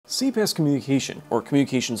CPaaS Communication, or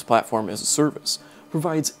Communications Platform as a Service,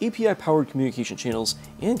 provides API-powered communication channels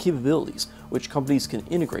and capabilities which companies can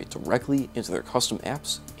integrate directly into their custom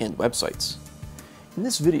apps and websites. In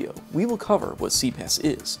this video, we will cover what CPaaS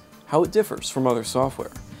is, how it differs from other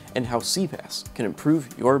software, and how CPaaS can improve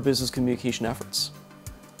your business communication efforts.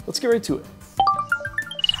 Let's get right to it.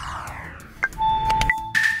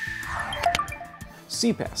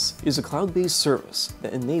 CPaaS is a cloud-based service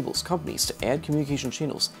that enables companies to add communication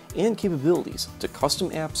channels and capabilities to custom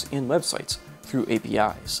apps and websites through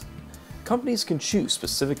APIs. Companies can choose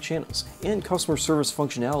specific channels and customer service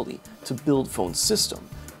functionality to build phone system,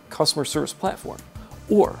 customer service platform,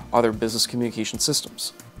 or other business communication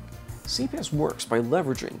systems. CPaaS works by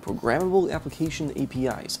leveraging programmable application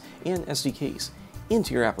APIs and SDKs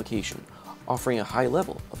into your application, offering a high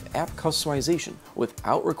level of app customization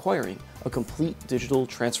without requiring a complete digital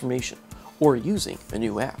transformation or using a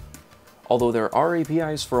new app. Although there are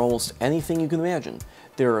APIs for almost anything you can imagine,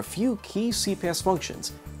 there are a few key CPaaS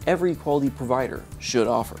functions every quality provider should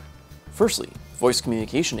offer. Firstly, voice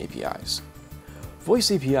communication APIs.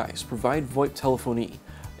 Voice APIs provide VoIP telephony,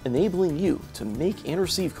 enabling you to make and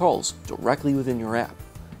receive calls directly within your app.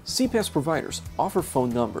 CPaaS providers offer phone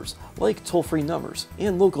numbers, like toll-free numbers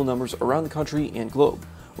and local numbers around the country and globe,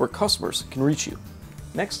 where customers can reach you.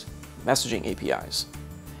 Next, messaging APIs.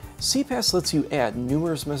 CPaaS lets you add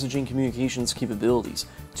numerous messaging communications capabilities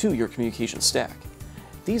to your communication stack.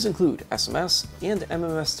 These include SMS and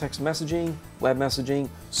MMS text messaging, web messaging,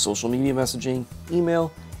 social media messaging,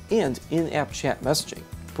 email, and in-app chat messaging.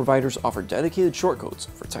 Providers offer dedicated shortcodes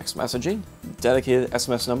for text messaging, dedicated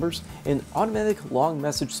SMS numbers, and automatic long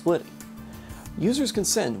message splitting. Users can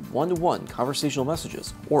send one-to-one conversational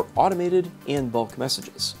messages or automated and bulk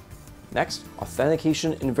messages. Next,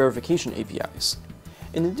 authentication and verification APIs.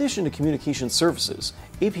 In addition to communication services,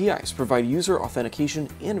 APIs provide user authentication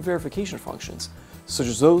and verification functions, such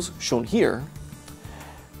as those shown here.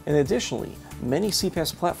 And additionally, many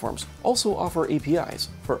CPaaS platforms also offer APIs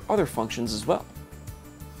for other functions as well.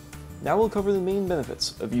 Now we'll cover the main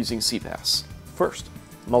benefits of using CPaaS. First,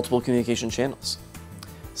 multiple communication channels.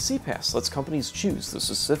 CPaaS lets companies choose the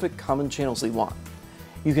specific common channels they want.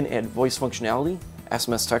 You can add voice functionality,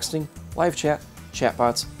 SMS texting, live chat,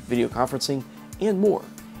 chatbots, video conferencing, and more,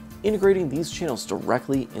 integrating these channels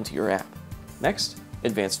directly into your app. Next,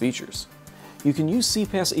 advanced features. You can use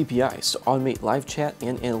CPaaS APIs to automate live chat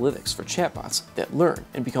and analytics for chatbots that learn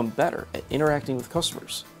and become better at interacting with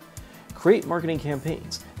customers. Create marketing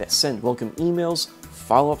campaigns that send welcome emails,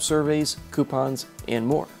 follow-up surveys, coupons, and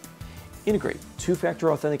more. Integrate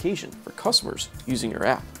two-factor authentication for customers using your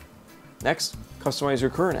app. Next, customize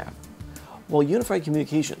your current app. While unified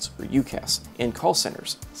communications, or UCaaS, and call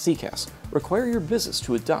centers, CCaaS, require your business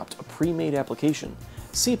to adopt a pre-made application,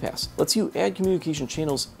 CPaaS lets you add communication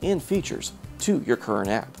channels and features to your current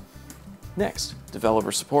app. Next,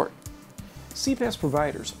 developer support. CPaaS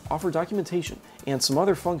providers offer documentation and some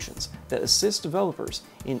other functions that assist developers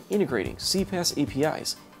in integrating CPaaS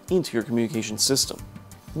APIs into your communication system.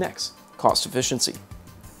 Next, cost efficiency.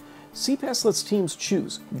 CPaaS lets teams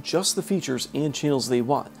choose just the features and channels they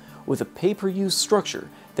want with a pay-per-use structure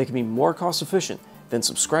that can be more cost efficient than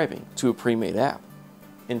subscribing to a pre-made app.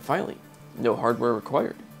 And finally, no hardware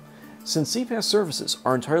required. Since CPaaS services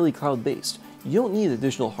are entirely cloud-based, you don't need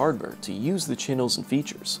additional hardware to use the channels and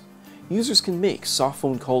features. Users can make soft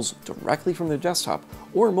phone calls directly from their desktop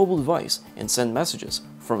or mobile device and send messages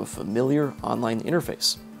from a familiar online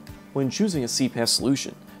interface. When choosing a CPaaS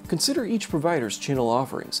solution, consider each provider's channel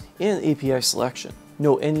offerings and API selection.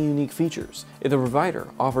 Know any unique features, if the provider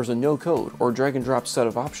offers a no-code or drag-and-drop set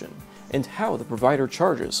of options, and how the provider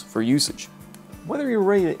charges for usage. Whether you're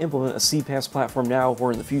ready to implement a CPaaS platform now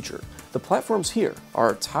or in the future, the platforms here are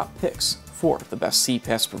our top picks for the best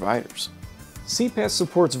CPaaS providers. CPaaS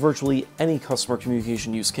supports virtually any customer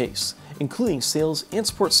communication use case, including sales and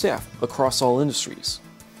support staff across all industries.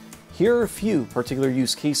 Here are a few particular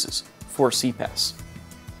use cases for CPaaS.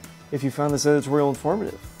 If you found this editorial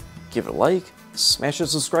informative, give it a like, smash the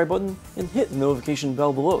subscribe button, and hit the notification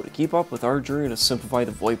bell below to keep up with our journey to simplify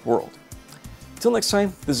the VoIP world. Until next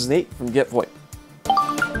time, this is Nate from Get VoIP.